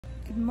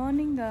Good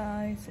morning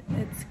guys,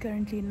 it's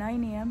currently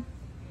 9 a.m.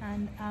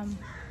 and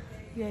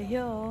we are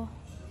here.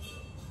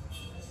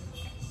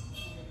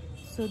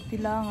 So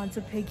tilang aja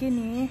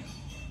phekini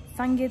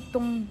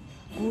sangetong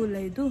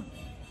gulaidu.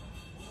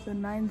 So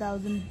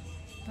 9,000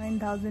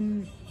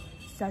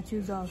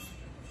 statues of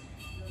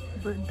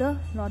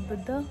Buddha, Lord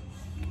Buddha,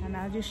 and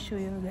I'll just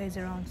show you guys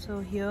around.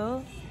 So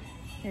here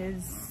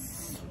is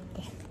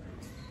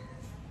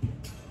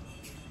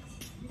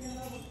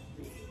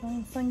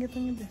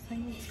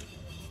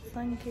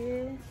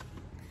Sange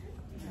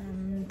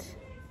and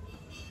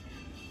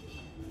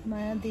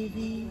Maya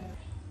Devi.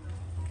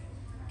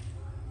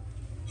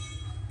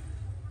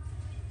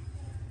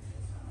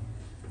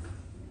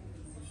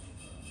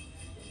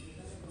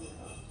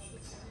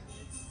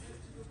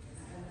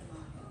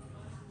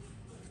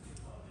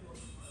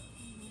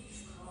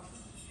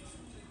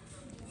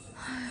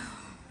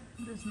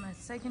 This is my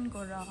second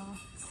Gora.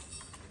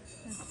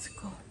 Let's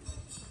go.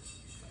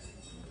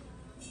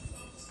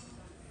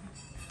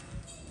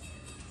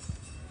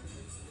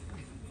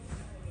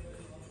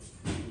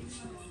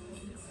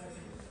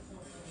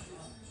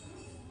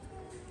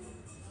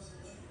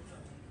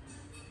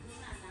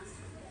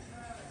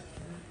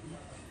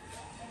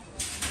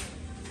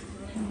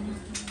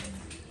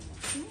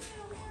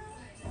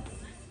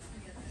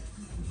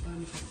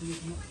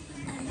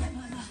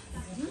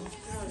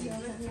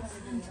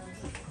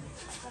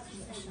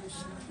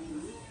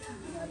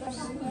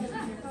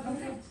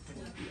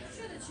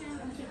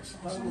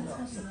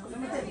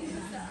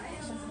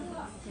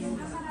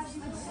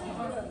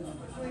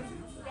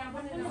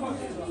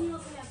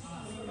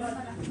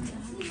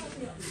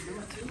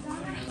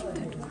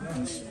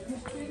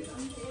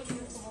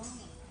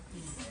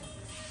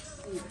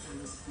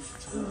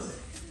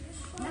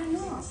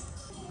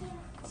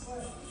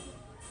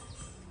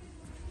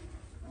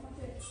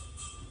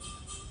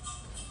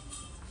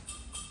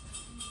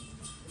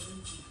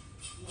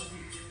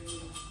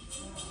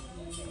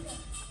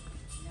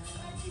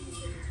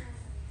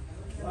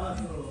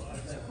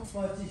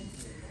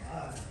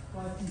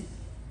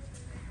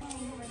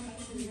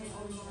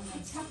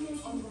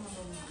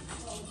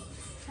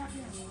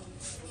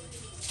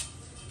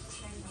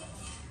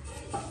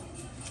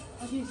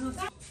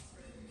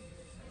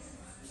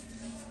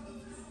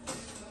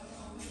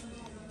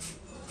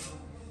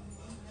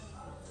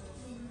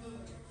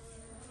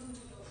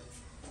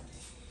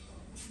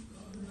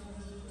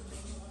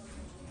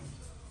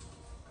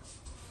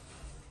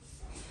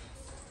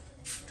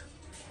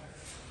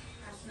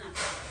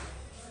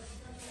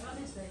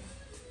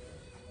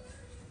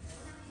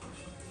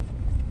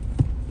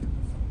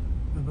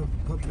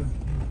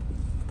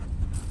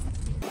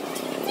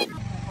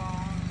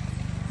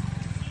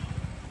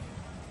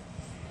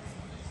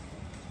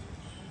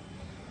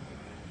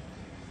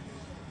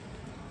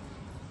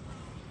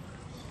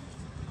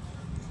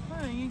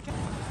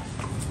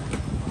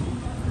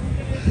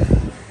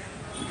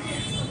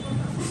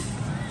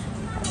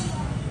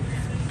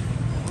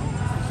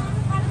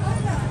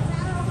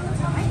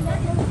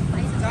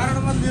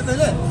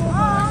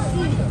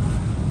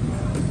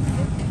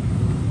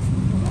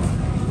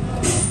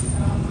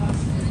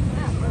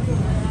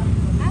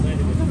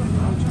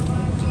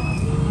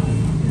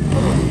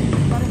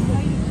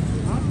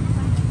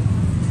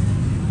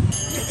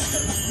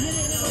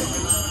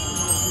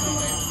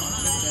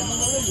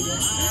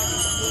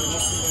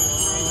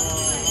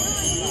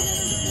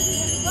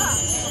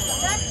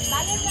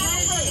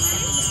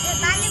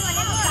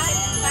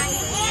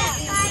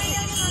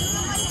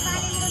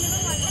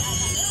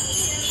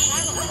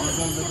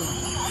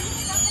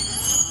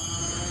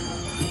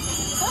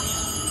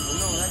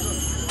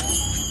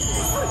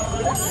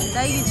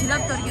 나이게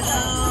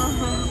지랍더리겠어.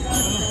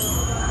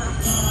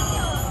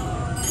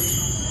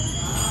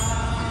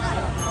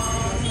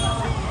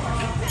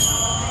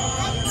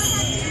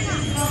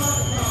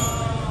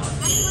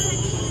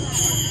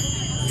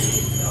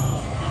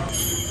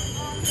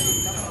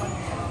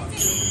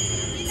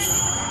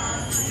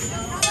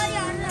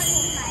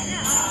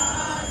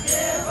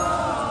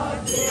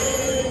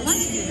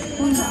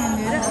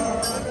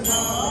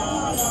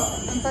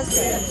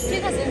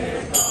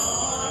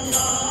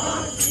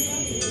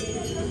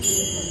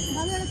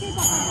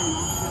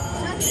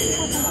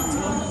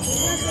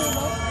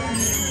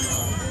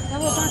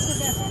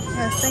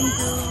 Yes, thank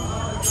you.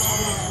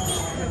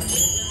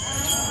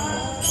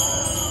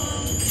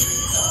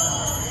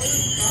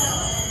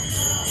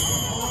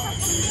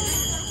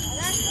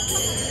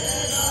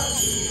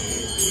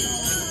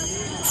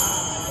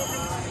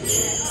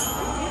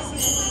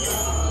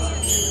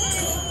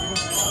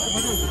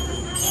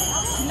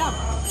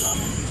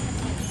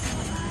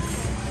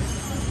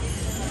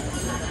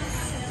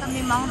 Kami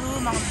mangru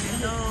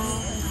dito.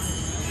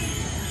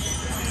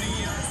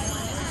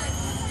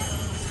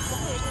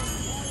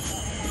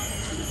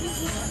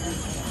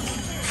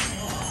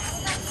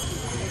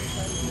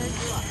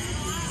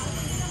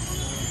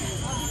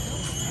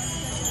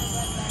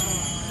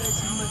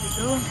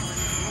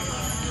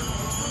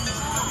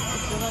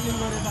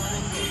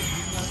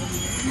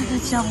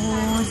 진짜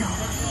뭐죠?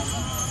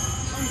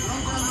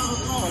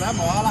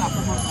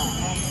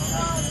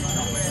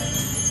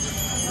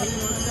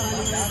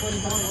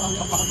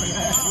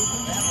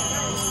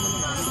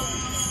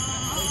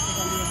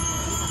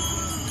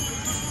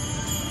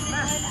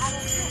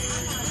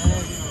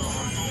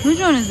 Which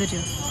one is it?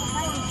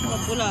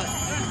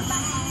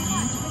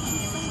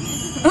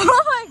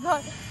 Oh my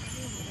god!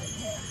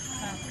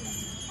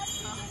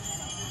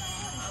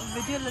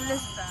 Video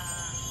list.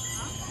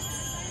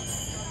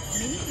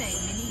 Mini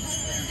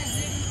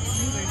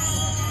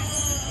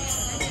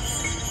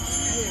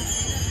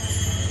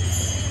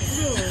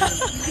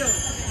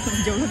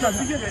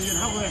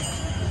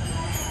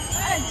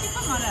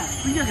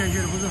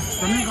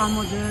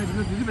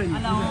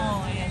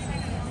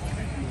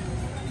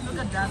Look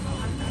at that.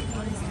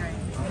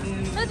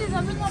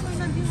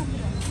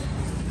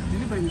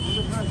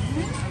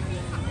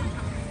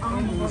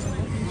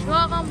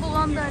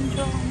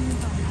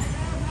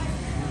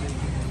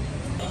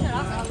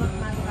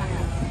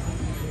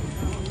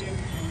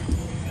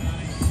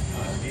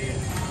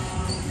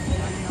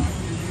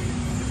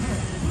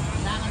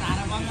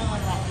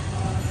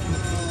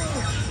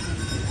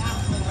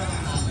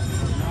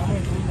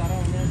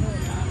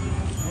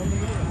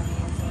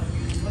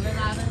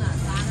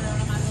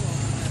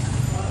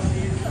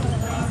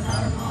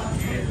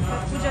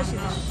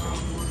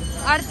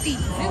 Aarti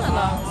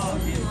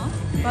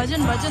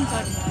bhajan bhajan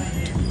sir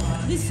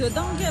this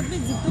don't get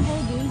big to go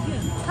do it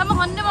他们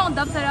很忙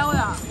的在聊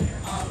呀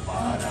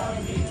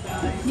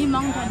你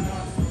忙着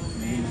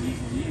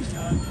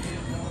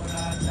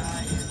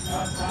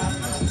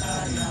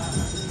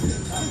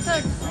这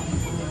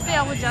不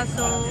要不加速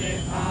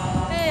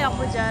不要不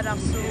加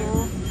速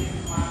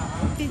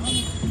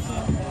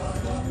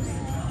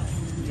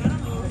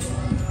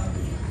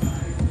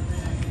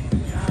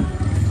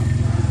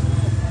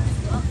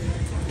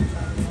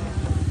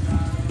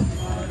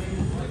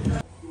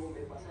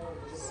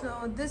So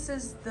this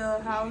is the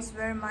house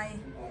where my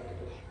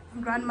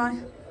grandma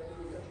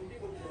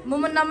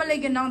Mama namal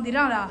lege nang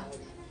dirang la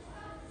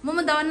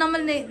Mama dawa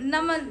namal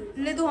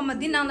le du hama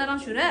din nang la rang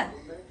shure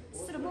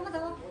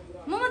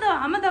Mama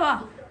dawa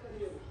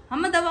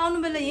amma dawa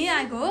anu bela ye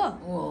ai go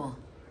o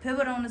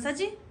phebor anu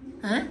sachi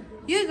ha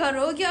ye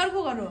garo ki arko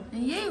garo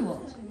ye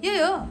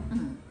yo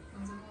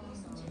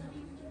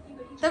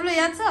tabla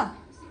yaad cha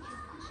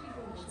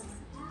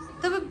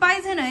tab pai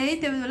chain hai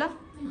tebe bela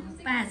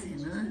pai chain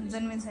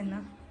janme chain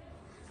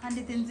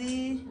Ani tenzi,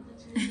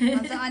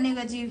 masa ani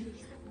gaji,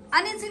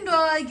 ani sindo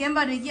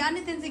gambar lagi,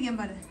 ani tenzi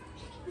gambar.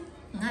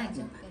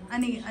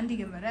 Ani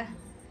gambar,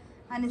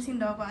 ani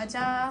sindo aku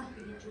aja,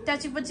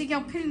 caci paci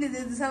yang film ni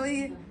tu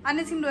sawi,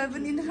 ani sindo apa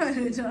ni tu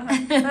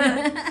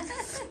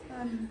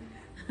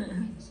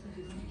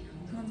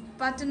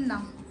Patan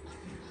na,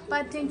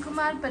 Patan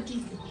Kumar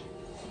Pati.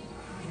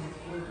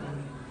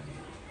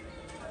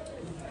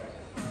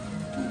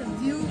 The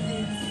view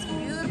is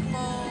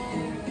beautiful.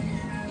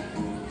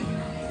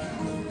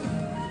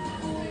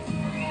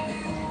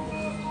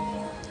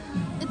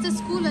 It's a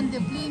school and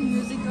they're playing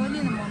music early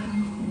in the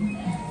morning.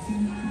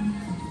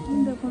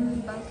 In the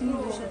balcony,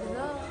 we shut it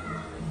up.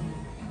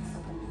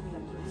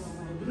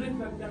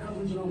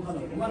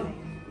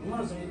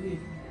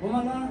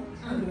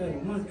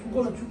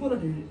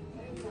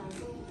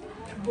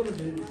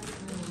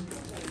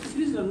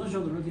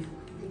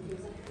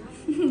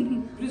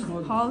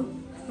 Hall,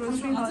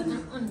 grocery hall.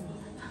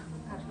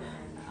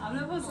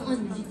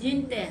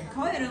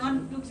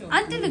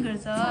 Auntie look at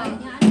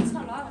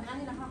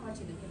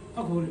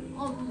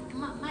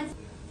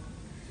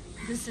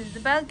This is the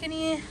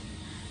balcony.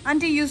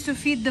 Auntie used to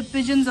feed the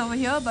pigeons over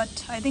here,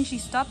 but I think she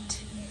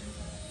stopped.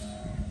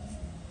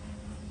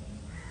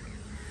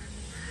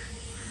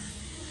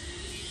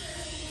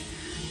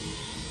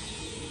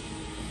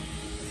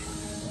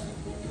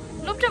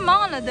 Look at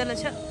Mama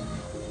Delacha.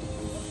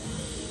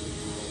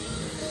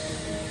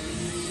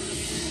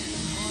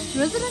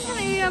 Residential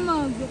area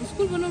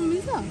school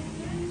visa.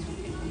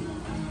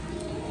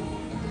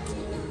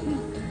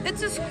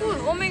 It's a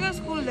school, Omega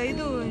school.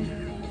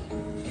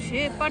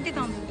 She party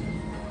time.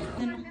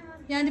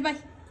 Yeah, bye.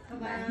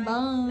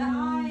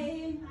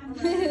 Bye.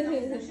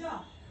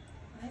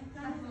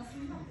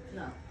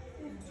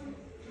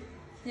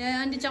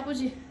 Yeah, Andy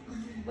Chapuji.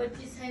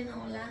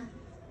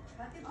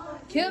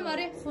 क्या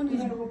मारे phone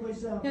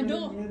या दो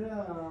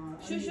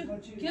शु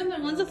क्या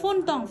मारे कौन सा phone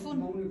टांग फोन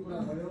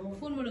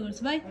बड़ा कर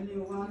बाय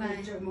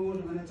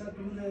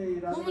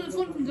मोमल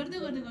फोन करते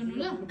करने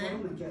ला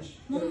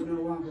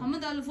हम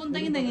दाल फोन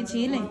ताकि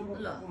चाहिए ले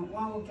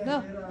लो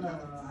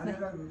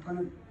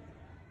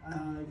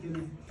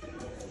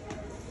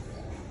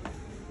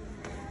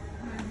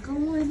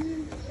come on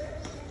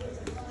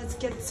let's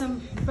get some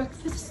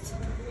breakfast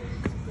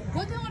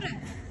what do you want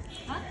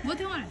what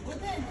do you want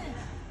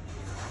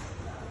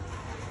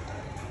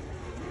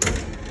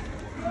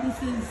This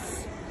is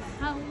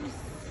house.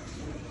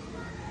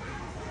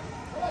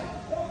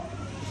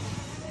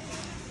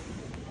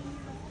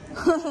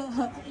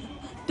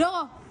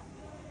 Door.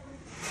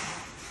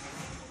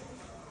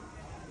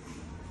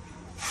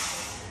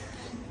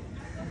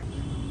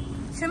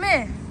 Shime,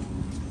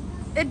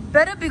 it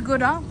better be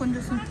good, huh?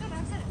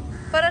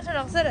 Paratha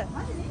raksara.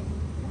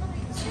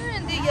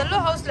 in the yellow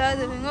house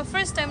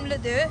first time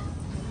there,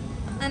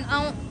 and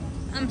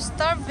I'm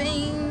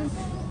starving.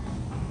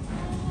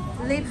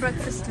 Late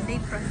breakfast.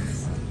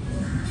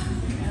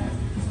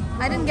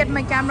 I didn't get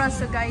my camera,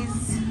 so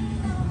guys,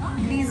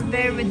 please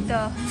bear with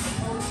the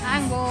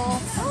angle.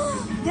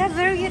 They have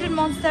variegated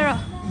monstera.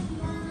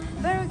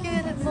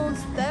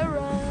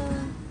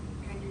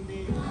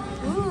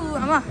 Ooh,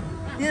 ama,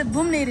 this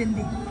boom need in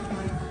the.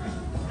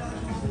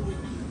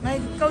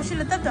 Like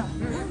Kaushila Tata,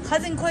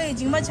 Cousin Koi,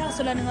 Jima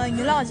Chasula, and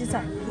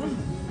Yulaja.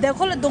 They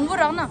call it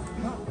Domburana.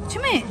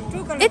 Chime,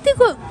 I think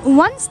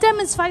one stem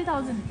is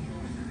 5,000.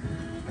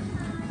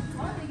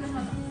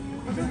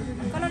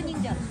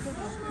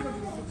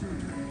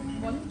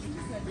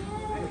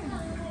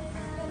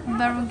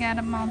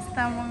 Variegated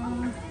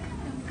monstera.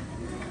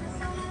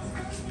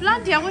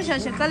 Plant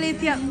Yawasha,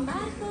 Kalithia.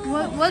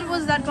 What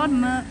was that called?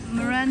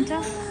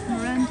 Miranda?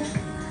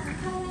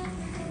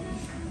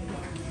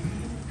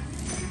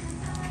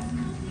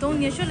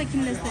 Don't you show like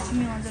in this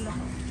me on the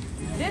level?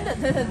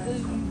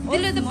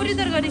 The Puri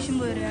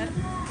Dargadishimur.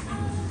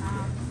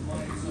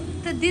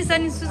 This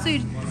is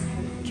suicide.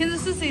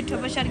 Kinsuit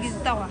of a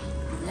Shargis Tower.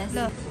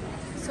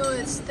 So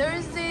it's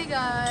Thursday,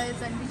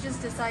 guys, and we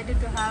just decided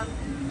to have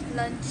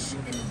lunch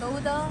in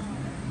Boda.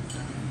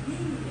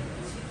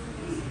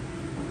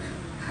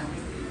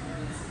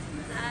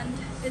 And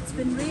it's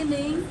been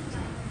raining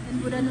in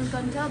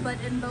Budanukanta, but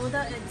in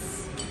Boda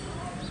it's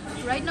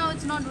right now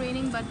it's not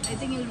raining, but I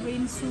think it'll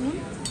rain soon.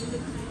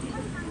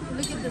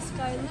 Look at the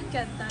sky, look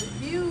at that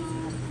view.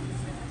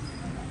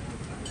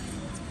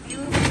 It's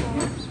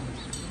beautiful.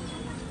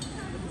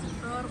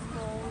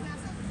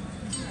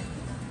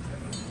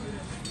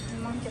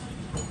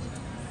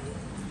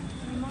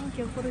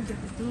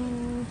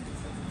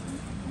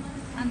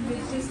 And we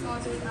just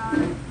ordered our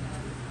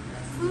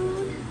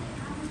food.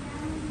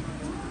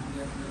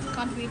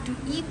 Can't wait to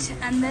eat,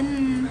 and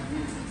then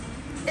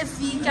if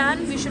we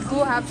can, we should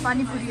go have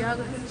pani puri.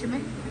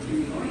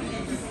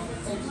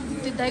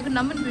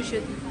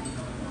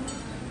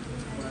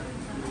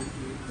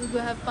 We'll go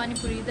have pani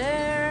puri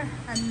there,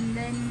 and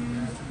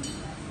then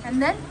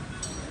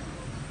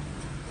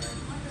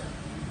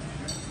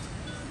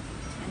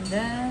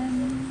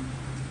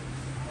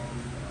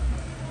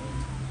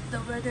the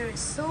weather is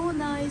so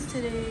nice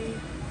today.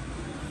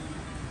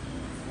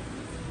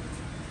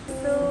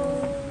 So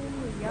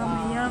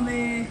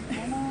yummy.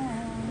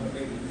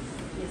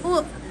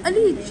 Oh,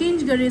 Ali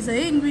change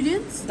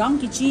ingredients?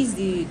 Donkey cheese,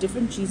 the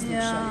different cheese.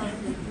 Yeah.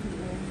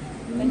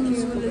 Thank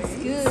you. Looks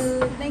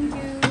good. Thank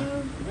you.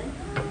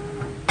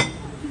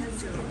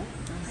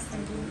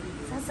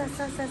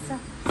 Sa.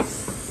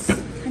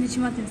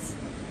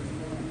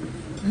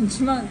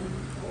 Anchiman.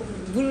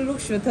 Buluk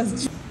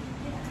shotas.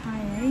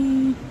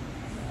 Hi.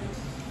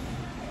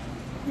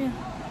 Yeah.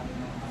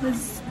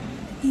 Let's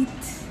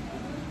eat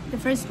the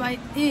first bite.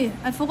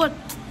 I forgot.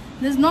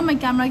 This is not my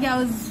camera. I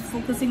was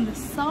focusing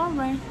this.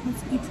 Alright,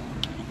 let's eat.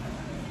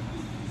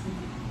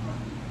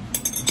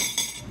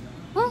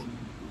 Huh?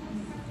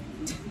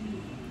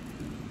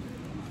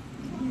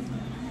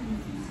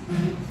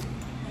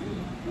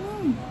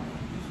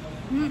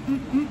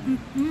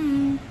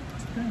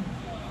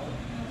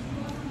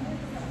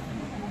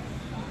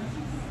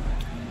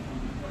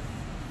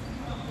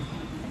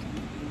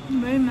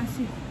 Very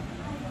messy.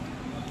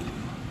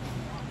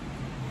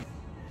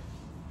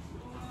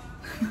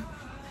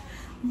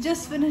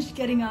 Just finished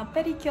getting our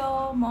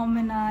pedicure, Mom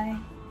and I.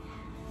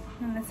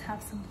 And let's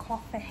have some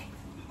coffee.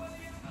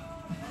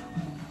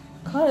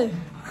 Cool.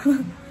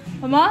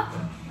 Mama?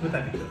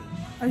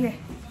 Okay.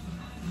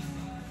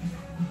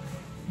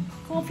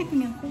 Coffee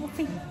punya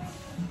coffee.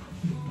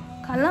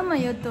 Kalama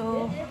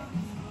yoto.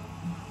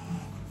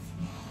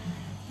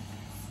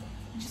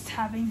 Just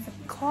having some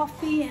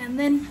coffee, and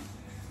then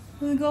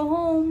we'll go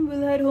home.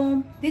 We'll head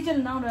home.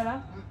 Digital now,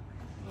 Rara.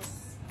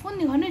 Phone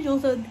ni khane jo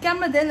so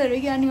camera dela re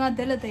ya ni ga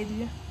dela tai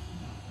diya.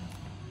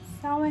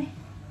 Sawe.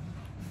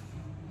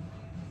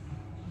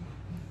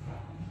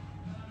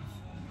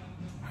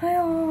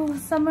 Ayo,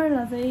 summer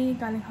la dai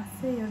kali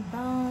khase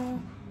yarda.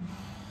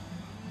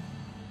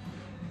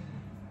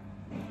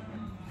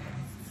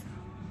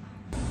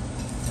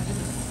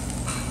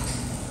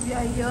 We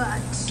are here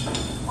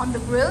on the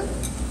grill.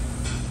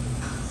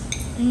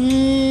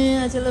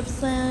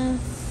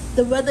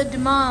 The weather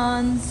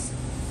demands.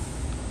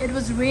 It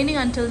was raining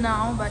until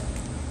now, but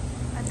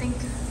I think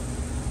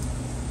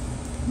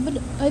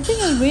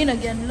it'll rain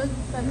again. Look,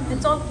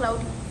 it's all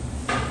cloudy.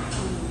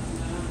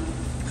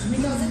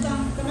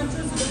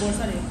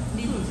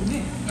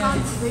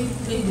 Can't wait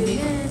to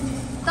begin.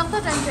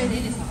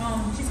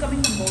 She's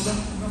coming from Boulder.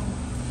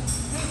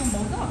 From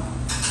Boulder?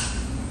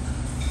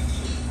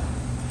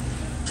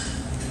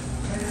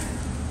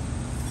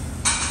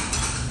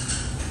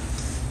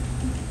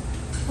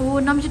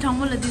 Oh, namji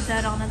thangmo la di sa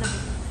ra na da.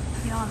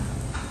 Yeah.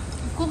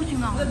 Cooking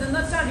now. I don't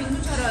know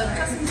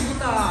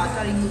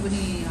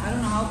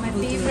how My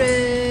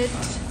favorite.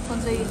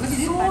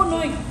 so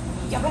annoying.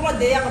 So far,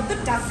 they are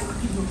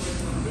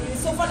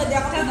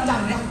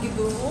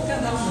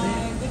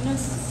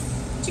goodness.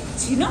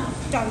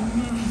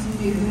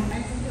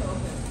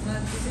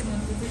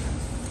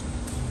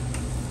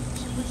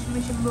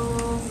 Shimbo.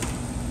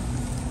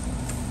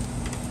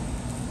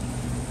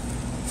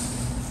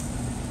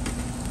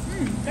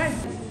 Right.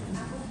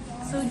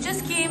 So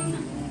just came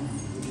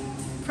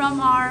from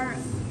our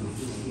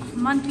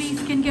monthly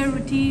skincare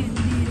routine,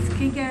 the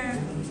skincare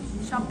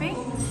shopping,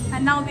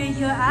 and now we're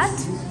here at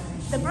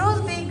the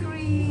Bros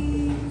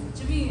Bakery.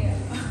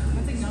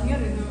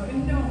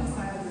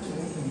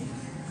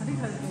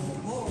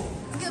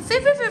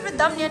 Favorite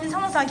dam niya ni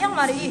sama sa kyang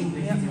mari.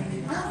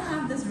 I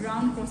have this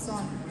round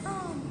croissant.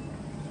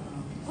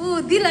 Ooh,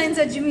 the lines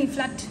are Jimmy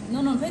flat. No,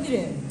 pay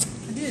dire.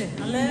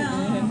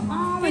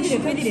 Pay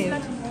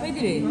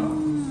dire.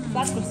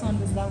 Flat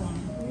croissant is that one.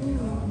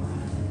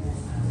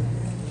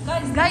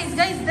 Guys,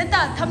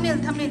 that thumbnail.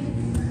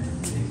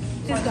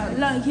 This guy,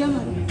 la here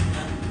mari.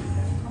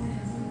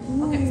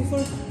 Okay.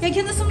 Yeah,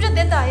 can the sumja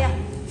deta yeah.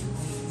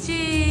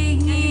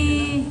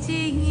 Chingy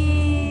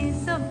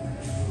sub.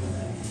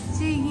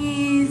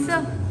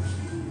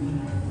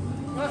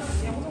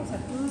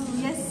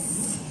 Yes.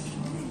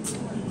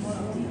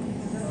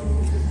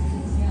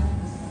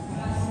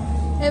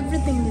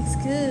 Everything looks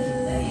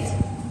good.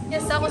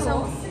 Yes, sawa.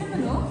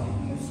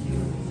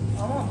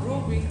 Oh,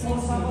 bro,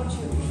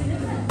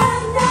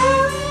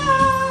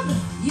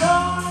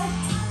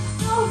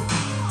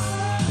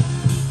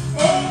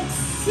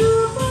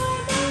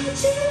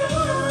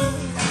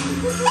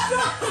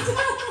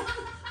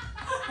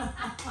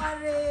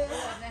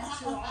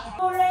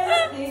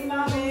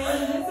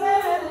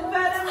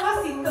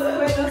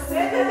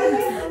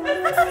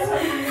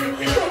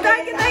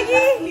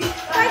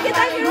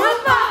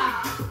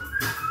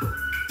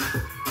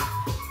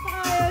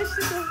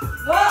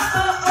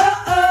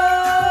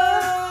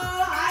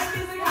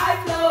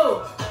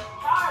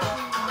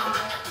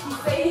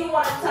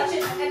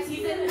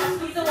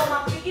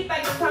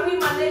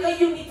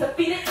 you need to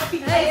feed it. If you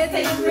taste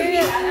it, I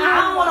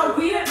don't want to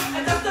read it.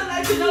 And just to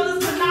let you know, this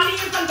Banani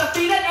is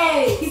undefeated.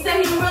 Ay, he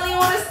said he really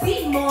want to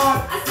see more.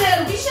 I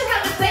said we should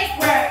have a date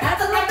where at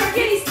the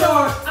Lamborghini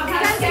store. I'm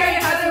kind of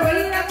scared if I've been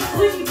waiting at the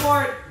sushi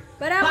board.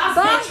 But I'm Boss,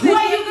 what you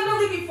gonna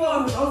leave me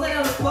for? Jose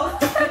on the close,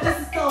 but this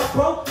is so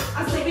broke.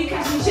 I say we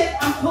catching shit,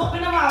 I'm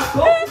pooping them out.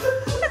 Go.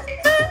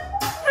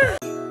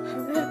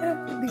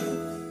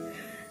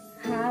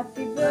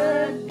 Happy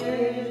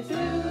birthday to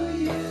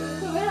you.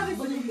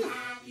 Happy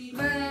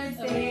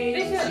birthday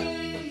to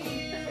you.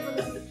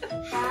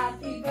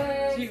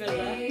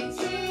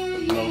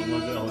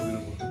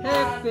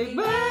 Happy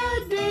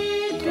birthday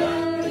to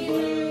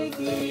you.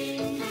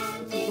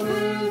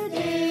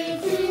 Birthday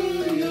to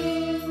you.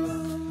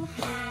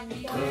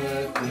 Happy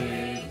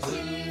birthday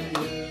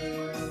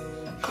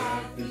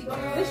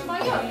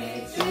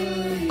to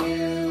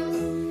you.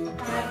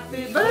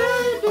 Happy birthday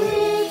to you. Happy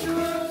birthday to you. Happy birthday to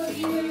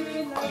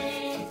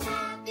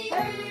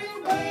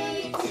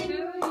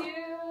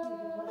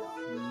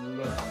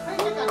you.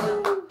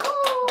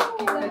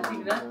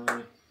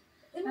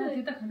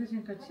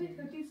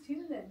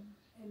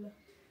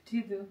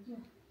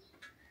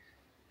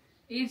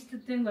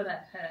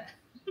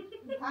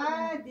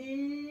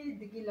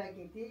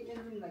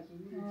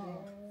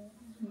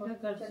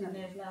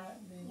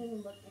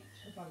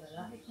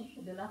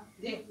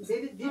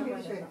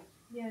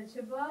 Yeah,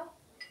 Shiba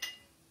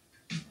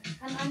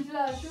and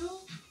Angela too.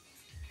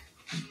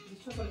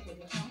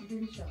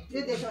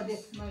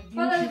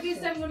 Follow the kiss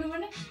time going to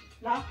win it?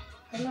 La.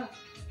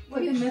 What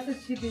the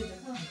message she did?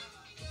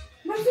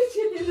 Message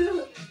she did.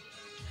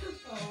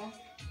 Oh.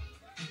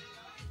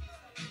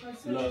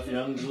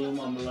 Yang zoom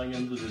amalang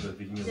yang tu sudah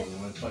tinggal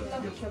rumah pas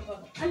dia.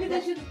 Andi dah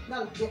should.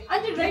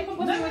 Andi right mo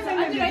kasi mo sa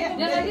Andi right mo.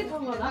 Yan andi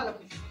thong wala.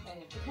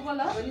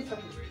 Wala.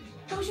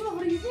 Tapos mo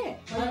bari ite.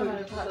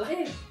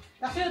 Eh.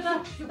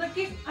 Kita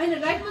kick. Ay na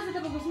right mo sa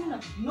tapo kasi na.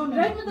 No.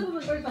 Right mo tapo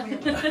bari pa.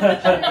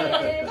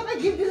 Kapag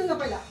give din nga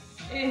pala.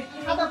 Eh.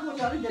 Kada po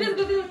siya. Please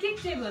go to the kick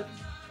table.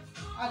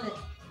 Ale.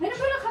 मैंने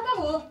पहले खाता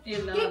वो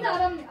एक तो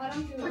आराम से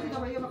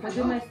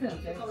खाते मैं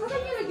इससे खाता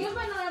नहीं लगे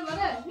मैं ना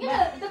मरे ये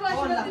तो बात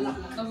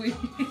अभी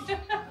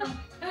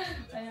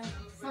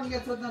संगे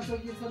सोना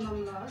सोगी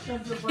सोनमला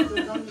चंद्र पद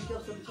दान के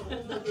सब सब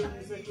दे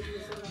से के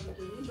सोनम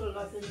के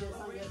डोला से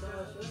संगे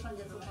दरस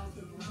संगे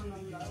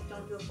सोनमला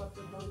चंद्र पद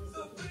दान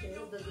के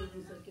सब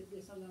दे के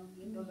सोनम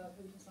के डोला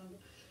से संगे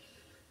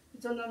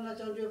चंद्रना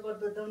चंद्र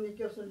पद दान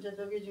के सब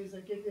दगे से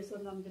के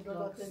सोनम के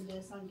डोला से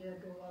संगे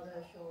डोला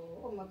शो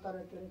ओ मकर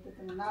के ते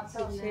ना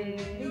से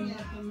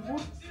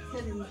मूड से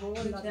निगो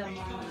ना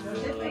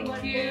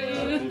thank you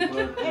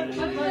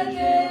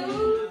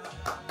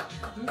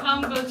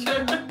काम कल्चर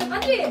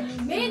अरे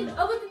मेन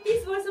अब तो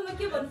 30 वर्ष में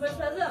के बन पर्छ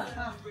आज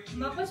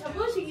मापा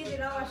छबो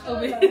सिकिदिरा वास्ता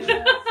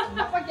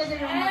मापा के जे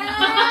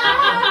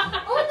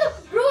ओ तो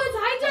bro it's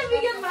high time we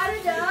get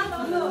married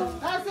no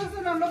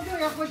sir हम लोग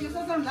या को जिसो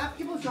हम लाभ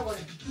की पूछो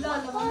बोले ला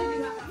भन्दै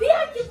वी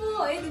आर की पो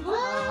ए दिगो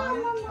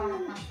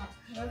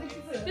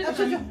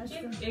अच्छा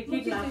एक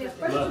एक लाख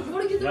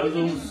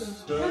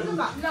Yang zoom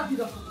ला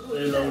दिगो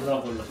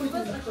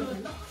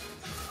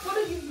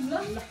फोटो गिफ्ट ला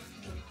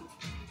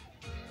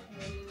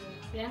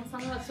yang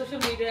sangat social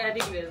media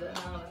addict gitu.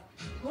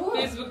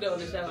 Facebook da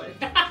हुने छ भने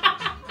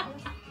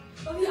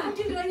Oh, yeah,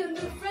 auntie girl, your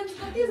friends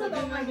got this.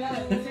 Oh my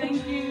god.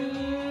 Thank you.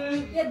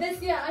 Yeah, this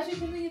year. I should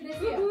continue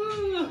this year.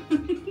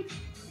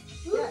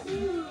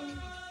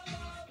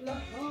 No,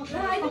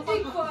 I didn't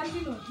take for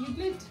auntie. No, you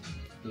played.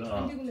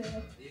 Auntie go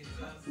later.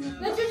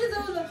 No, Chuchu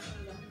go.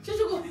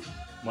 Chuchu go.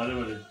 Mare.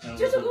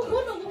 Chuchu go.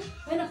 No.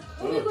 Hey na.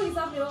 Umi ko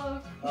hisab le.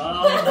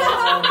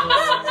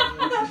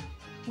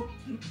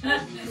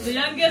 The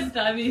youngest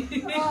Abby.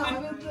 I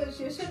will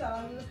share.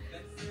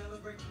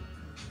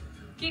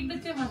 Cake the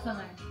chef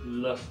hasana.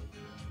 La.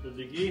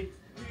 Digi.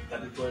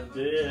 Happy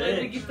birthday.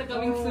 The gifts are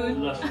coming soon.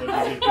 La.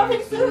 Birthday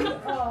coming soon.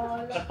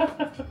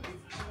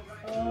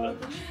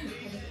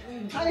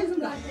 Allez, zoom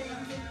là.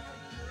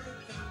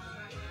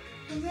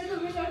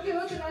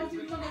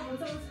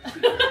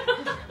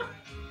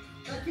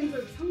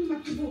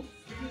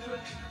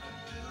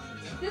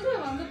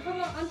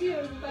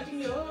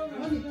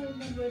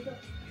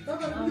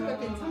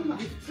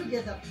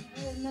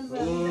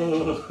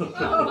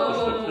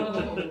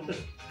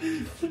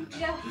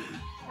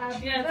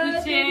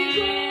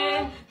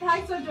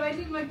 Thanks for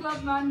joining my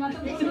club, man.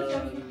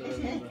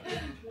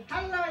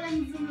 Hello, young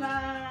Zula.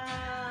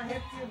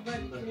 Happy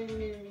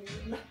birthday.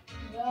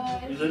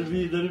 इधर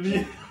भी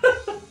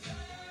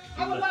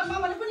अब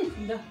मामाले पनि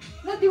ल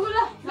दिउ ल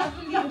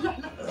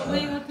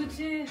Wait, what to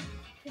say?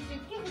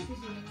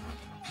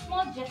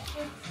 Small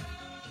gesture.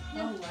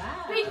 Oh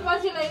wow. Wait,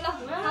 watch it like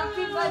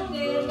happy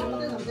birthday.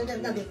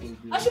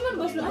 Ashuman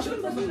boslu.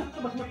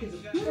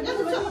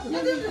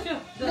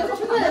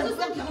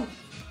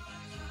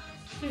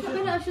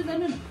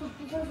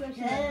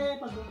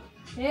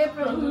 Hey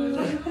Prabhu.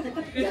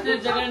 Krishna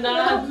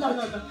Jagannath.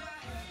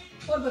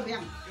 और बबिया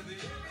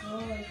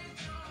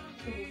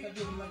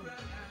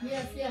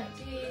Yes, yeah.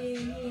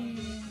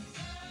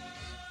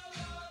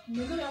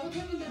 Maybe I will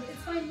tell you that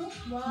it's fine, no?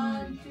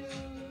 1, 2.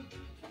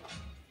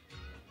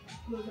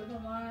 Close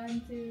up.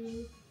 1,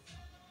 2.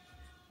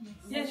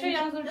 Yeah, sure,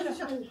 yeah,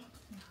 sure.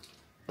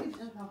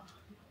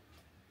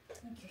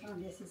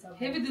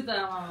 Heavy दुता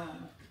आमा.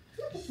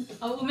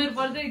 अब उमेर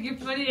बढ्दै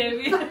gift पनि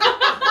heavy.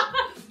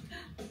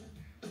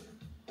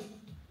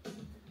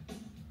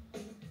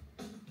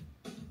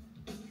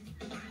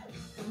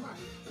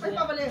 Ay,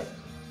 papale.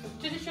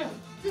 Sure.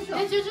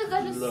 It's just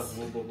that is. ल म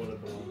बोल्न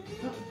पर्छ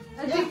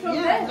I think from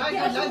there.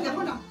 Light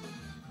देखो ना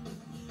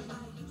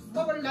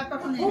papale लाइट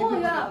पठाउने Oh,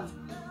 yeah.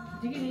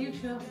 Digi you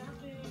sure.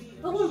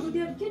 Oh, good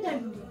day. Get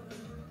time.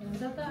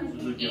 Data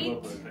Look 8. at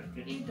what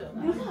 8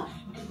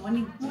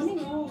 morning. Morning.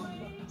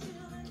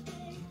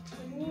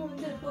 Oh,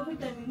 that's perfect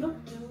timing, no?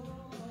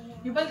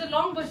 यो पालि त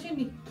long बस्यो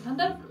नि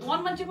अन्त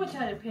 1 मान्छे पो छ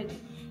अरे फेरि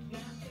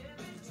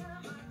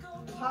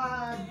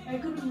I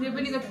couldn't. त्यो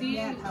पनि कति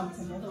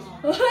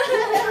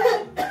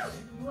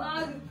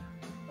Wow.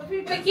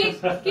 केक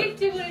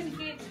चाहिँ गरे नि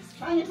केक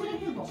पानी पुरै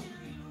के भयो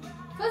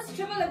First,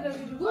 triple like that.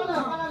 Go होला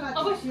now.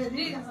 होला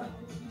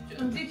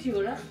अब देखियो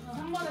र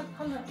मलाई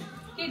खान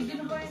केक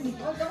दिनु पर्यो नि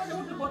ओ जब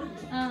उठ्नु पर्यो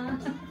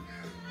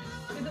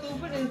त्यो त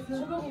उपर रहेछ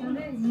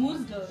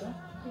मुज हो र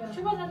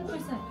छुपा जानु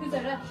पैसा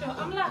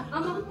अम्ला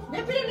ने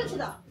पिरे न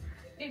छिदा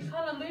एक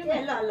खाना लैम ए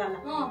ल ल ल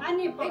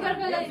अनि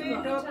एकअर्कालाई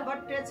पिरो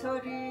बट्टे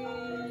छोरी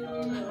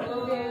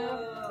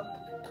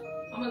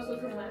अम्मा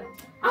सोच्नु भयो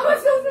I'm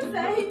so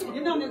sorry.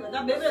 दिनने दा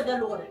बेबे दा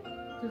लोरे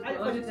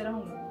अझै तेरा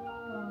हुनु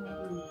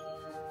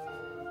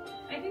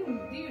I think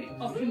the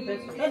option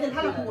best. ए दिन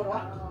खाला पुगो र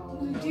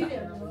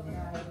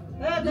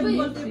ए दिन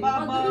बोल्थे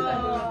बाबा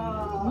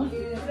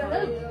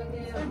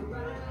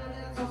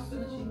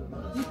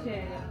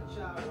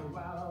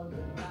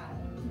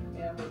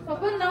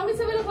Papa, now we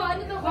say we'll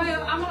find it. Why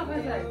I'm not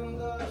going to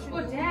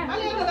Oh damn.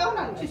 अलि अलि लाउ न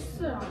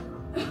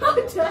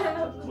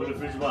Damn. मैले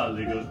फ्रिजमा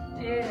हालिदिएको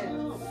Yeah.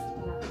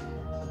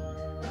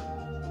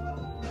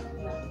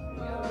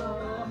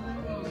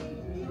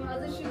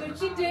 As a sugar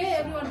cheat day,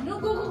 everyone. No,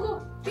 go.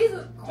 Please.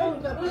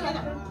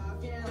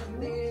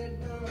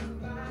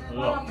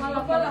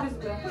 Pala.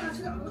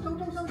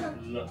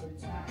 ल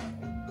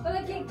Pala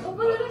cake. Oh,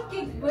 pala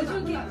cake.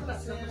 Virtual cake.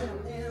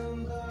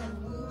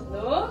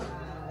 Hello?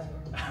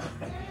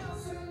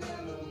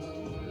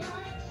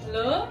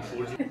 Hello?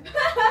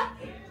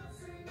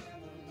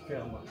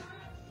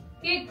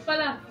 Cake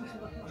pala.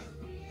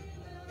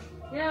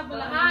 Yeah,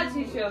 pala.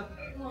 Sure.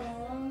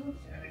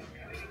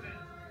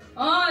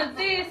 Oh,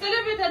 see,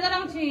 celebrate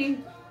adarang chi.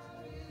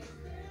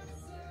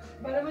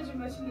 Barabaji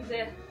machine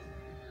There.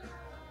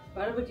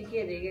 Barabaji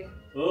ke dege.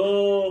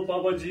 O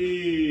पापाजी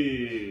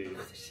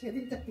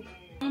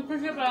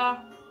Kuche pala.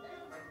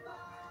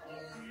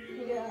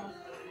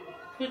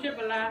 Kuche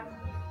pala.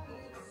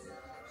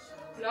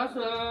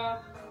 Lasso.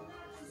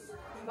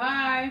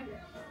 Bye.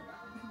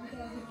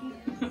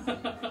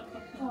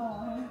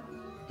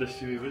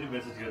 दस्युले पनि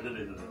message गर्दै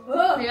रहेछ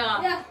Oh,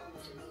 Yeah.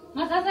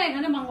 Ma sa sa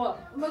khane mango.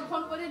 म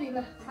phone पनि नि ल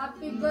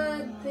happy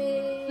birthday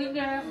ठीक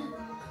है.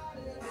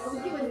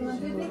 के भन्नु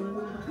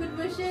गुड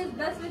विशेस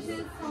बेस्ट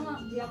विशेस सम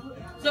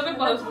सबै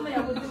पाउँछ. सम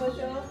या good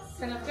wishes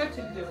Kana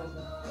kachin devo.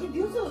 ए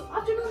दिउँसो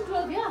आफ्टरनुन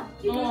 12 या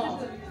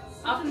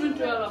Afternoon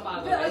 12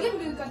 Again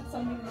we'll cut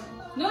something.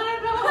 No.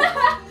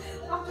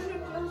 Afternoon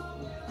 12.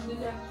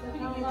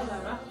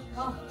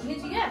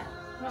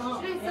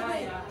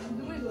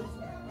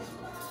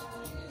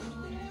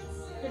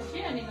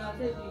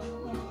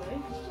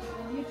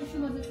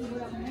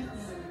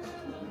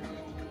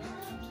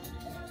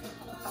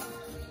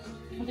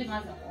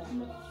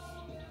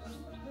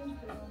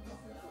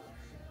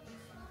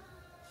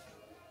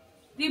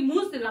 The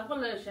moose the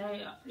lapel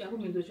shy yaku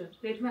mindu cha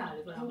plate mein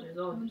haale ko hamle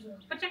do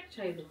pachak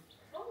chai do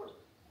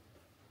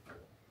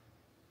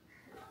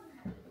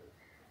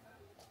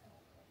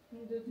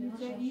ये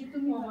तो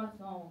मैं बात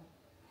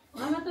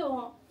ना मैं तो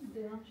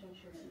देना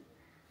चाहिए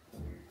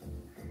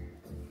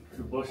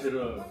बसेर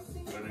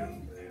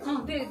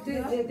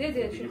दे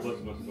बस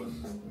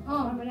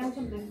Oh,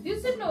 you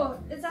said no.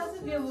 It's as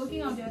if we are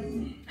working on that.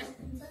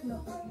 No.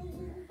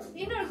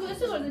 You know, go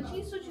so the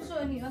cheese so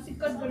any asi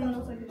cut garna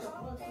sakyo.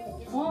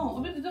 Oh,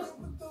 अबे तो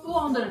तू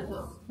आउँदा रहेछ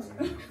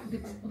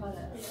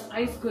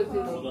आइस को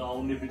त्यो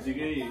आउने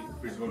बित्तिकै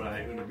फ्रिजमा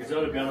राखेको नि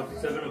बिचारा बिहान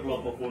 7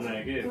 o'clock मा फोन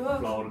आयो के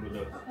फ्लावरको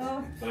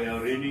त यहाँ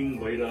रेनिङ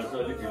भइरहेछ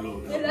अलि ढिलो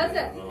हुन्छ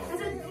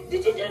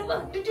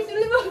Did you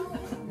deliver?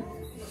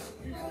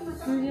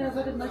 सुनिया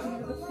गरे नकिन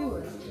त के हो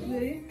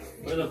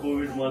पहिला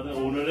कोभिडमा त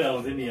ओनरै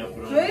आउँथे नि यहाँ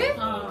पुरा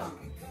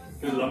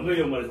त्यो लङ्गै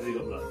यो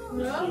मर्जीको प्लान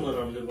यस्तो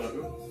नराम्रो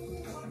बाटो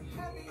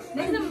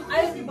Next time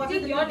I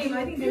take your name.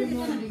 I think there is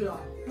no video.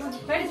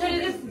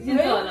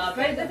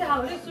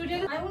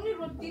 I only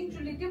wrote team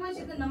Julie. Too much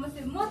is the number.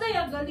 Mother,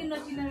 your girl in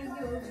Nachina.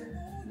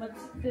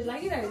 त्यो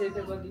लागिरहेको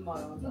थियो गल्ती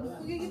मरो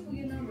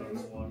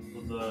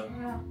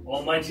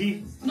Almighty?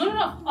 No,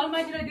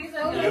 Almighty like this.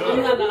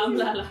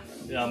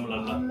 Amla.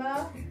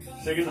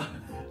 Second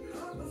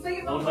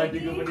Almighty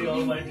को पनि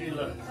Almighty ल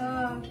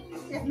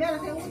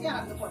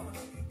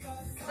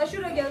I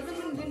should have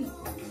given them.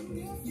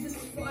 This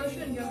I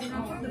should have given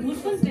them.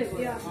 Muslims day.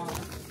 Yeah.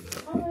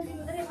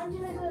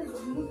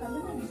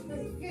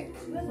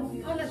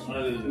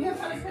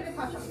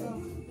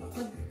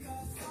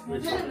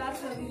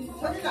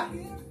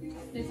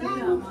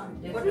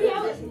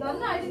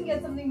 I didn't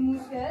get something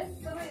moose yet.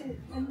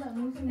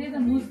 The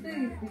moose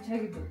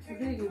बिछाएको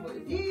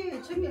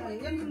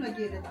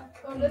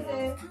Oh, let's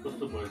say.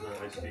 कस्तो भयो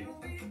I see.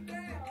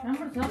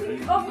 राम्रो छ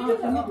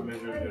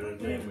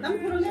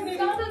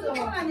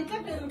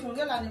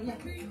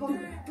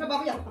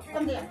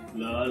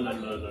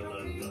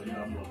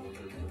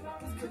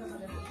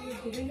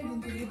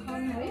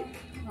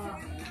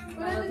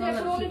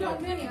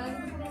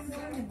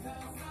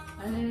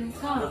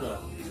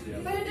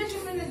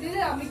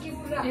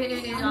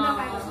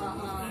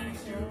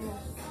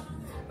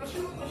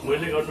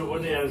मैले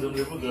गर्नुपर्ने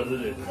एक्जामले पो गर्दै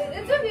रहेछ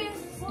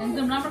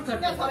एकदम राम्रो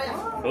गर्छ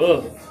हो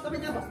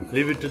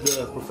leave it to the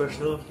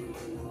professional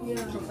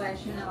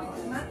professional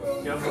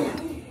camera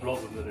vlog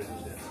हुँदै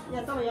रहेछ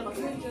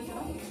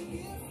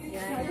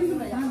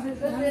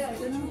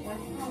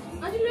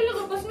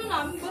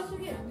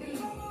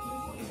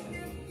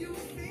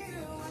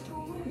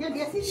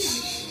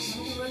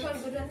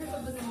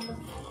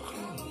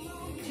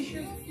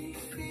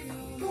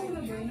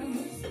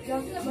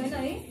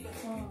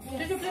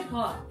चोक्लेट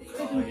खा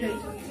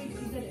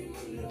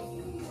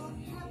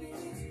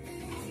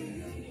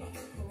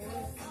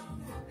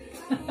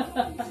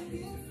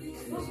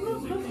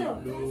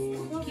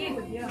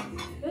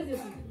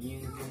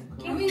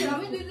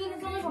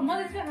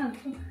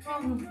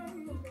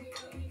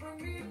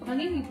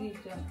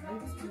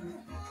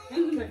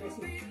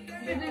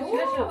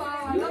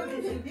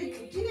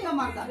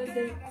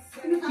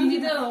चिनी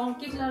त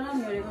केक लाएर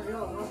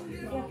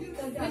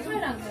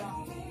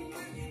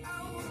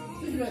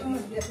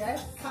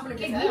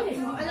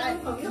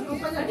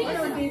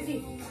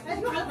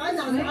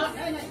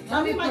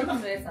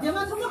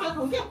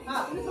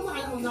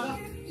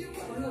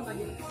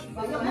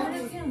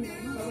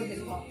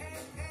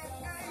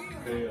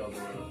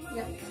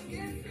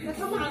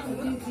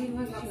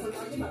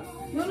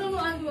No,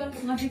 I'll do it.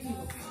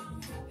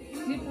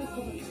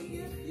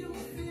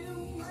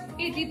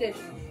 Eat it.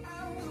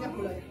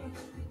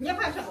 Nie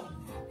patrzę.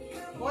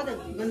 Wodę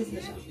nie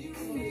myślę.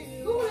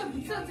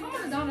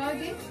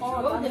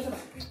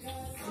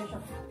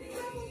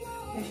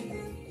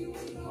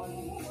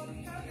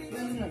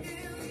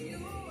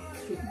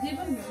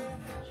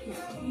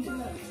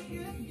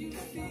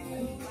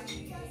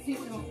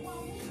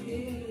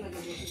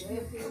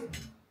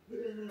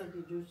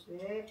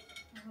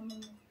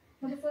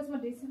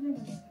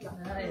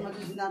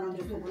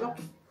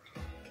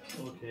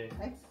 Okay.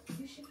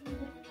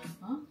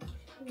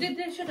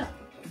 Shut up.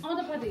 I'm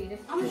the party.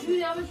 I'm sure.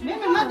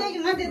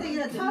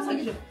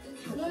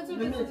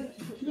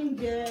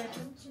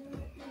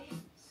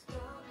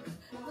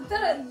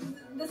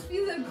 This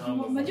feels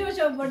like much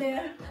of what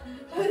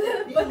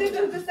but they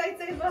do the side.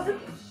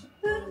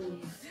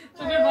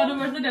 So we're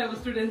one of the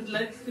students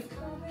like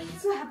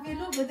so happy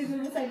no but they go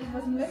the side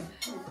wasn't like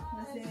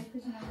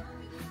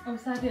I'm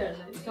sad here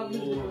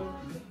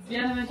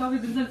yeah मैं काफी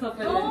दिन से सब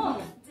पहले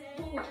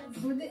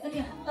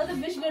other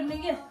wish करने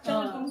के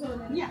chocolate कौन सा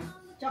Yeah,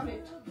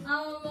 chocolate.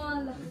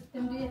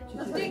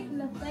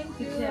 thank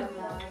you.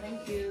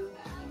 thank you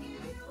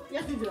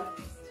Yes, you do.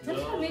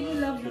 Made me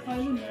love the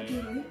fire.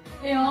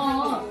 Eh,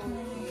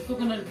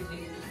 coconut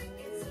biscuit.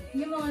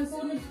 You know, I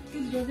saw it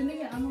doesn't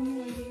make it.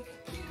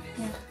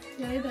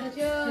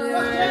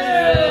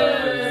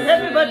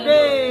 Happy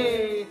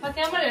birthday. What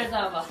camera is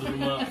that?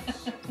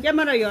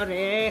 Camera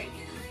yore.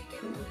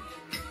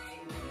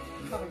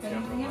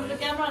 The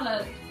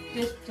camera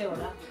just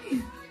chora.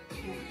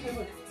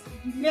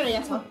 Mira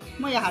ya so.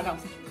 Mo ya ha rong.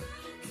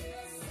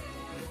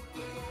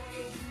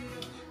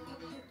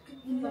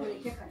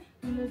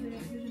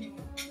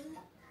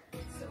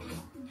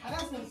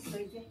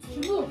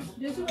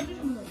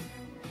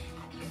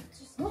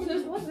 What's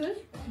this? What's this?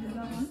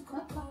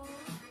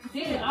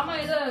 Yeah, I'm a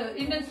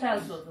Indian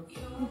style so.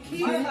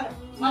 Okay.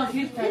 Oh,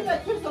 he's style.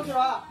 He's so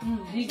좋아.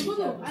 He's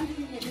style. 아니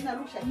맨날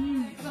룩셔.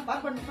 그래서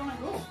밥벌 먹는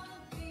거.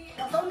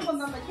 싸우는 건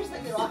남자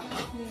키스게 와.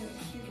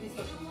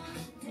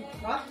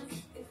 와?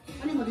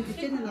 아니 뭐 이렇게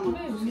쨌는 거.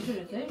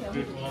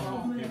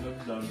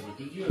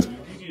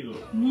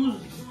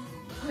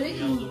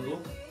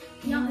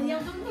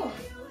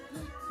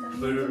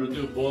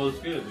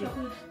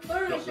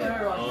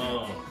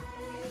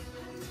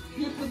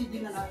 예쁘지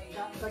지나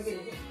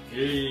나게. 예,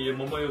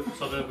 엄마 이거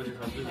사가야 보지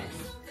감지.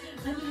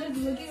 아니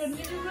내가 여기 언니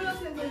좀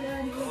불렀을 거야.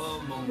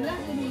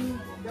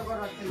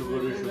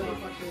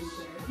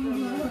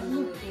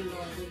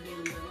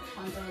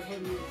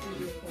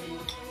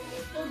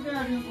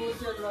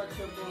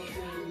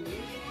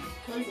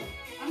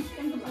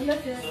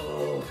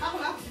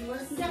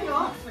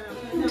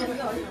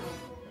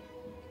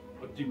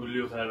 어찌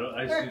굴려 가라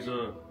아이스에서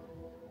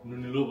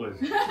눈이 녹아요.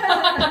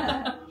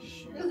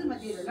 여기만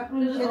뒤에라.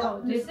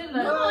 This is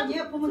얘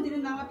부모들이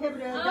나가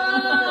패버려.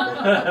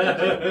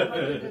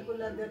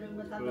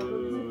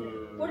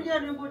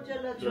 우리는 못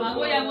잘라.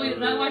 Mago yang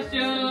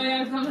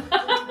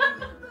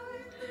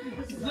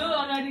जो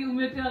अगाडि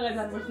उमेर थियो अगाडि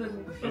जानुपर्छ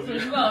नि त्यसो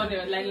जुवा हो नि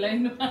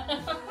लाइन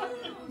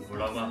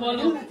बुढामा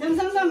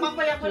템상상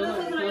막바야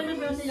걸려서 나는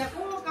배우지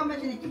야코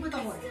까매지니 기쁘다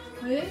뭐.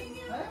 है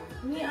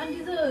नि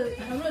आन्टी त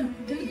हाम्रो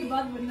दिलकी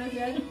बात भन्न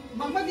यार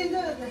막바 दिन्छ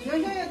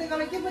जोजोया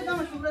देखाले कि쁘다 म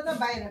सुब्रत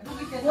बाहिर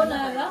ठुकी के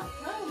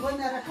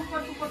बनाएर ठुक्क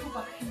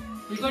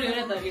रिकर्ड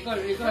हेरे त रिकर्ड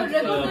रेकर्ड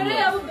गरे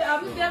अब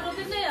हामी बिहा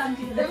गर्दै नै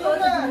आन्टी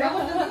रेकर्ड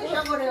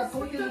शागरे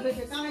फोटो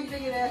देखे कामै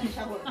देखेर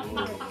शागरे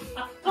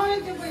कोही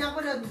के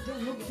यापरे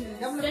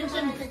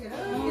टेन्सन देखेर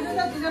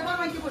इनदा दिने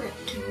पामा के परे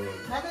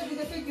नादा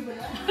दिने के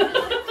परे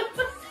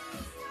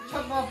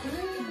छब्बा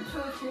पुरै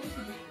छोचे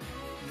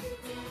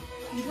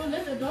You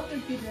let the doctor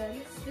feed her.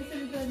 This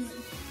is good.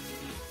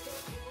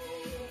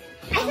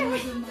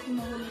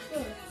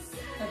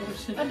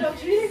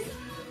 Adoption.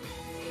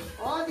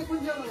 어디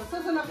군정으로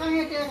서서나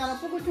강에 대가라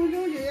보고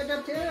중중주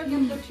여자 제일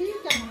님도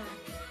진짜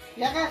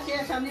야가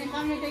세상에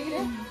강에 대기래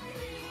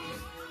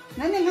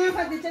나는 강에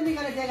받을 때는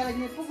가라 대가라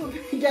니 보고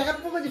야가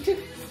보고 지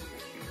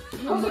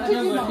보고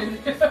지지 마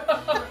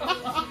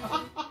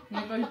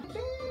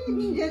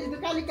이제도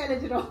깔리깔리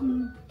들어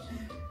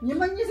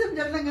니만 있으면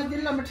저런가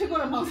들라면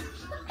최고라 막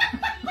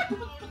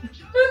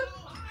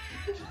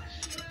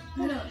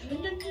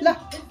라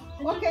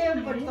Okay,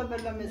 everybody, to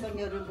bella me sang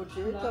yaru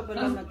buchi, to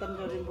bella me tam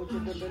yaru buchi,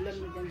 to bella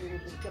me jam yaru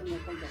buchi, kam me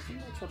kam jasi,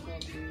 choppa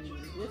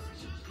yes.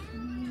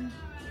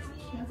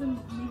 Doesn't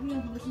maybe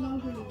I'm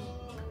listening to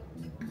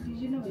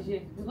DJ no.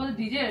 because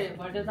DJ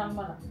birthday song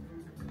bala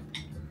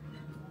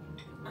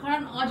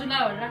Karan Ajula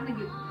राख्ने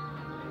गीत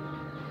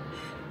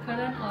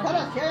Karan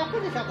Kara, saya apa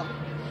ni cakap?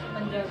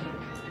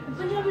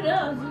 Punjabi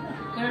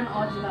Karan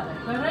Ajula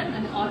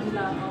and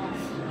Ajula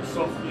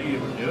softly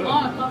here.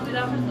 softly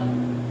राख्नु त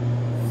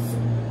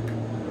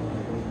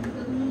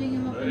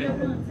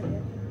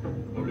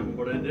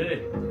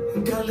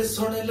गल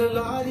सुन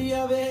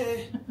ललारिया वे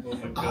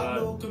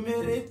लोग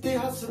मेरे ते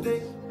हंस दे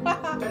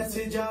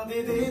पैसे ज्यादा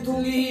दे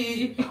दूंगी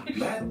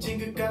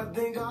मैचिंग कर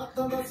देगा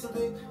तो दस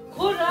दे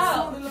Kura,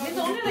 it's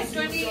only like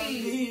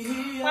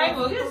 25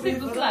 हो गया सिर्फ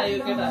दूसरा आयु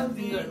के बाद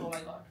सिंगर oh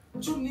my god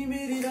चुन्नी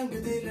मेरी रंग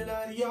दे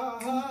ललारिया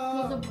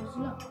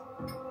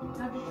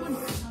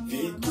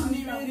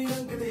चुन्नी मेरी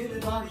रंग दे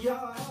ललारिया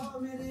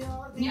मेरे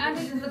यार नि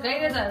आन्टी जस्तो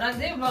गाइरहेछ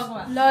राख्दै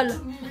ब्लगमा Lol.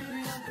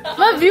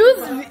 My views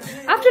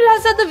after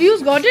last the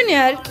views gotten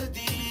yaar.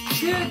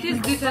 This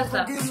guitar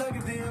stuff.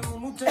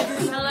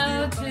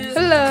 Hello to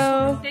Hello.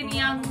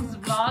 Young's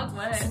vlog.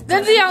 What?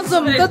 Then the young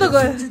some to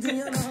go.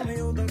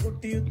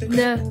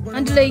 The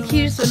until like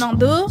here so now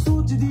do.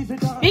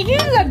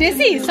 Making the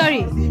Bestie,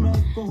 sorry.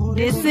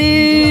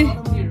 Bestie.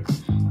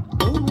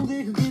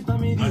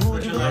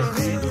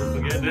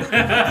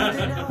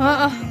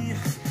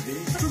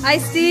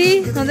 Iced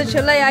tea, another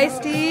chola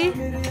iced tea.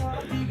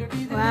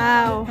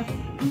 Wow.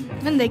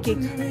 And the cake.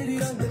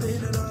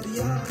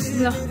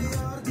 No.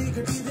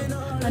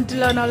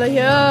 Until all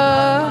here.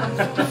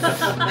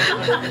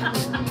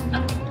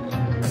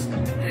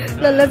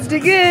 Now let's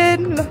dig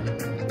in.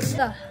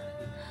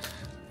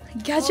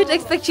 Gadget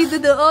expect you to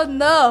do. Oh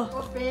no.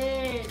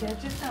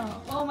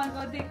 Oh my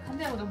god, they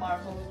come out with a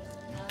marble.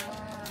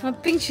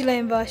 Pink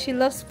limba. She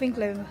loves pink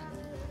limba.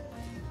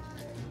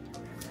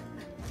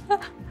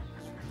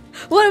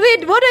 What?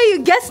 Wait. What are you?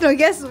 Guess. No.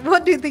 Guess.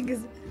 What do you think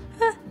is?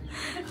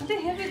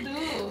 Something heavy do.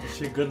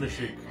 Shake, gonna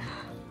shake.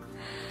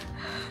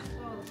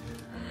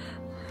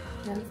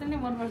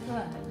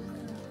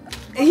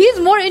 He's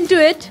more into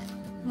it,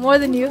 more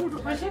than you.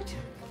 Project?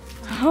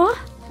 Huh?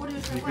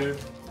 Sneaker.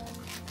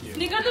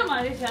 Sneaker to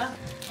Marisha.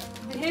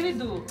 Heavy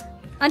do.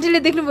 Until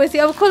you देखने बोले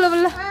अब खोलो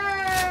बोला.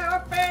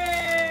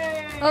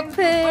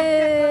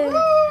 Open.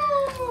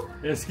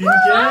 Yeah,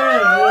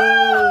 skincare. Oh.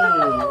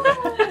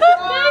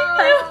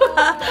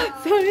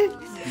 Sorry.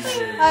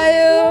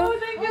 Ayo.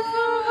 Thank you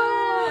so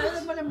much.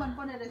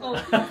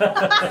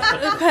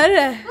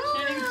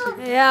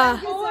 Yeah.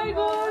 Oh my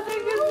god,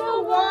 thank you so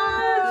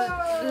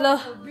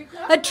much.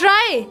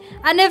 Try,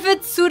 and if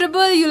it's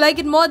suitable, you like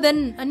it more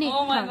than Ani.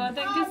 Oh my god,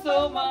 thank you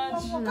so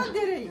much.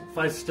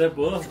 5 step,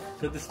 oh.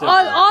 5th step.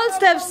 All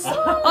steps,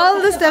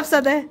 all the steps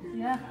are there.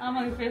 Yeah, I'm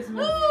on face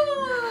mask.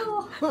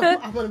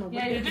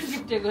 Yeah, you didn't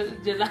give Tego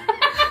Jela.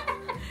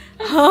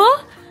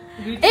 Huh?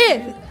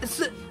 Hey,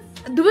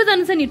 Dubai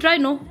Dansan, you try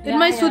no? It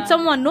might suit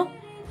someone, no?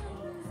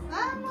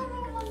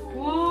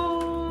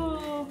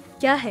 Whoa.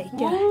 क्या है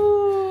क्या है?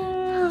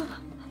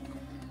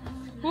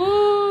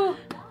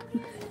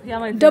 Yeah,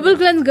 my Double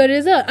cleanse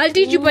गरेछ. I'll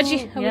teach you पछि.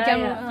 अब yeah,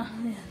 camera.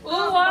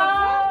 Oh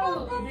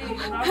wow.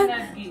 Not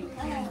that deep.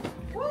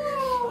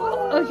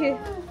 Okay.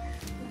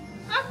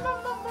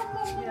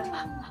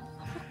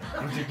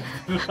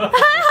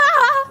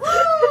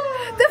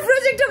 The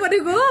projector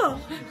भनेको.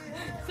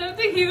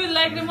 Something he will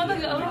like the mother.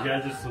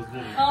 Gadgets was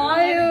there.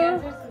 आयो.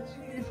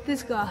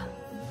 This guy.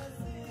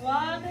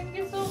 Wow, thank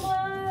you so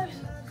much.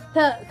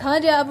 था कहाँ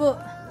जा अब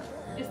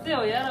यस्तै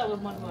हो यार अब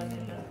मन पर्ने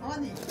त.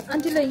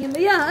 आन्टीलाई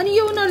यहाँ अनि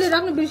यो उनीहरूले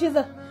राख्नु बिर्सेछ.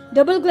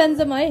 Double cleanse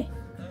है.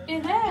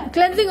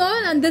 Cleansing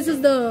oil and this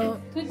is the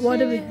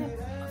water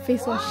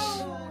face wash.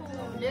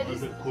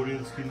 The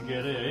Korean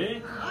skincare,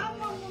 eh?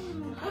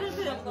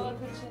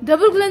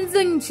 Double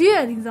cleansing छियै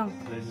एकदम.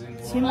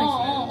 Cleansing.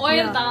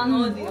 Oil down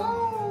हो दियो.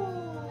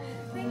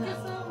 Thank you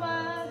so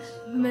much.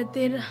 मैं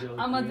तेरा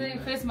I'm at the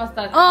face mask.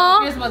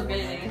 Face mask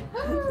गइरहेको.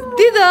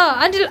 दिदा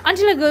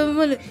आन्टीलाई गयो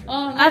मैले.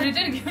 I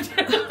return gift.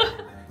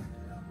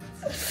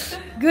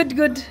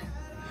 Good.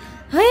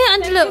 है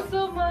आन्टीलाई Thank you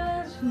so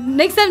much.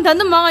 Next time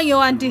धन्दा मगायो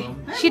आन्टी.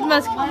 शीट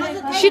मास्क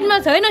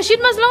हैन शीट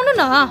मास्क लाउनु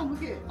न.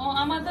 Oh,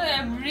 I'm at the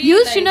every.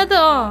 Use छिन त.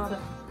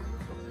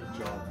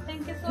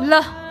 Thank you so ल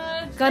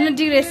much. गर्न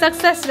डिग्री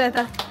सक्सेस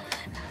रहता.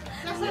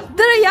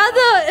 तर याद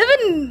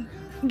even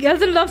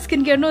girls love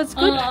skincare, no, it's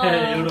good. You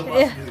know,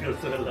 Yeah.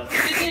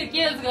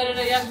 Kills गरेर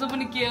यार जो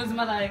पनि kills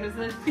मा लागेको छ.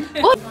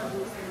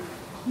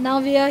 Now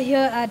we are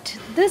here at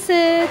this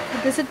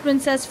is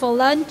Princess for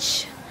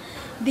lunch.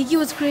 Diki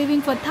was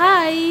craving for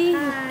Thai.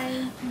 Hi.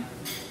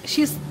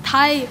 She's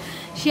Thai.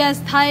 She has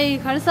Thai.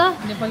 Kharsa?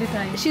 Nepali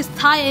Thai. She's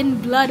Thai in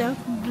blood.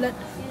 Blood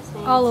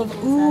all over.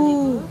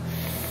 Ooh.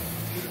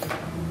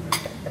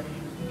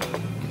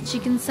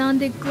 Chicken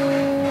sandeko,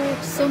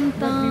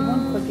 somtam. We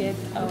won't forget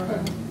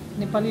our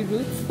Nepali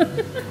roots.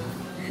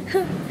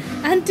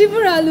 Auntie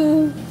Muralu.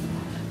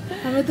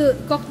 हाम्रो त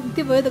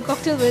त्यो भयो त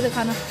cocktail भयो त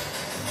खाना.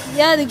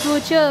 Yeah, the go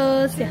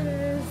cheers. Yeah.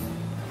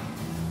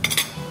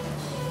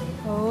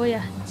 Oh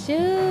yeah.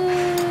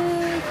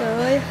 Cheers.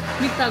 Oh yeah.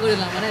 मिक्ता गरेर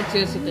भने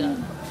cheers इट.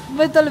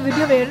 मैं तल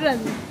भिडियो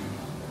हेरिरहेको छु.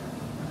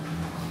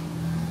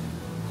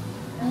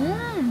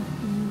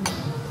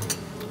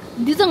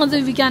 दिसँग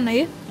चाहिँ विज्ञान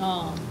है.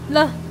 ल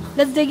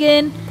let's dig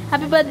in.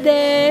 Happy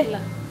birthday.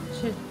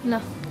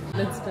 ल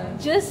Let's start.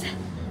 Just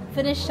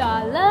finished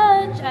our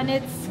lunch and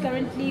it's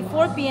currently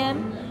 4 p.m.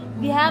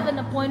 We have an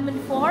appointment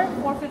for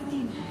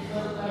 4:15.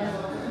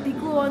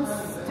 Diku wants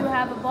to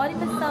have a body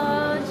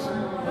massage.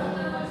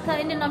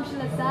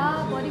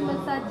 Body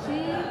massage.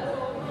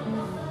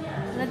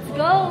 Let's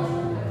go.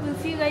 We'll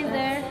see you guys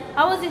there.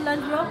 How was your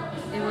lunch, bro?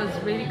 It was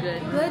really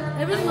good. Good.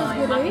 Everything was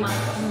good, right?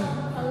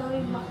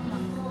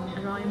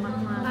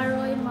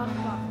 Aroy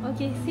Makma.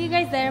 Okay, see you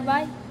guys there.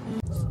 Bye.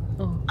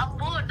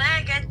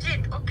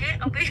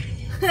 Okay.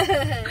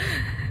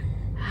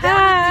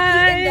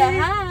 Hi. In the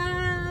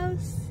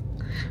house.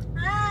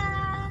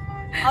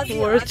 Hi.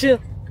 Virtual.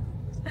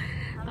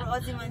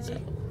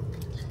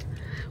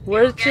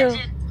 Virtual.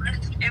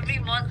 Every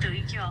month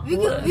We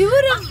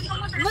would have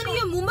money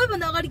in Mumbai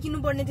भन्दा अगाडि किन्नु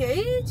पर्ने थियो है.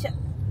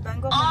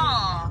 Bangkok.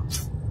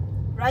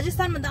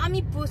 Rajasthan भन्दा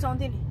दामी post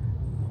आउँथ्यो नि.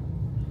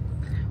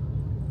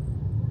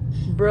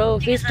 Bro,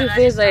 face to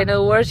face I know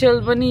virtual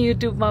पनि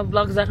YouTube मा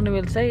vlogs राख्नु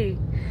मिल्छ है.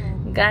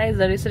 Guys,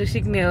 हरु यसरी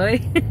सिक्ने हो है.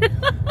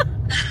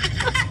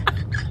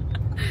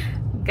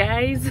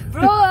 Guys.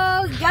 Bro,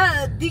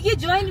 Digi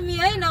joined me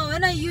right now.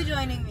 When are you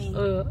joining me?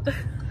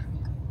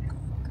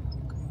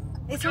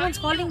 Hey, someone's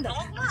calling them.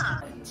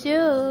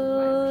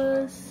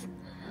 Cheers.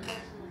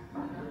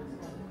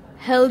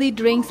 Healthy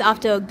drinks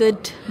after a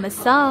good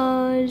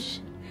massage.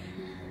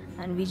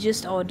 And we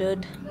just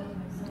ordered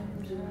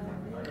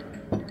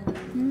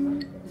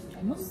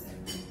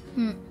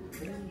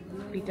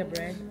Pita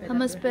bread.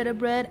 hummus pita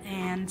bread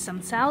and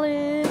some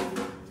salad.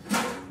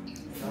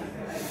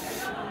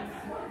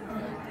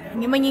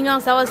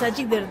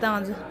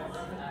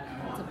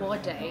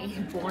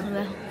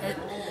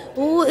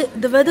 Oh,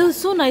 the weather is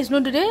so nice, no,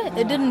 today?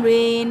 It didn't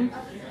rain.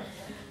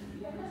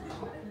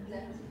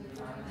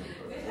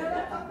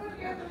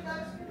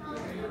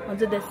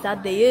 Onto the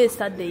Saturday.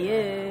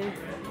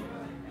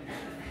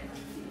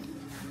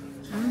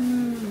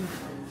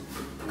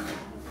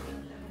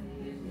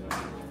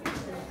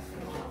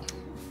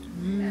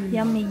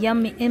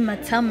 Yummy in my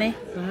tummy.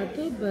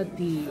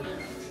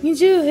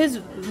 His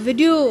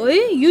video,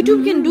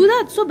 YouTube can do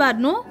that so bad,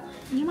 no?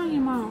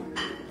 Yama.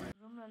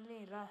 Room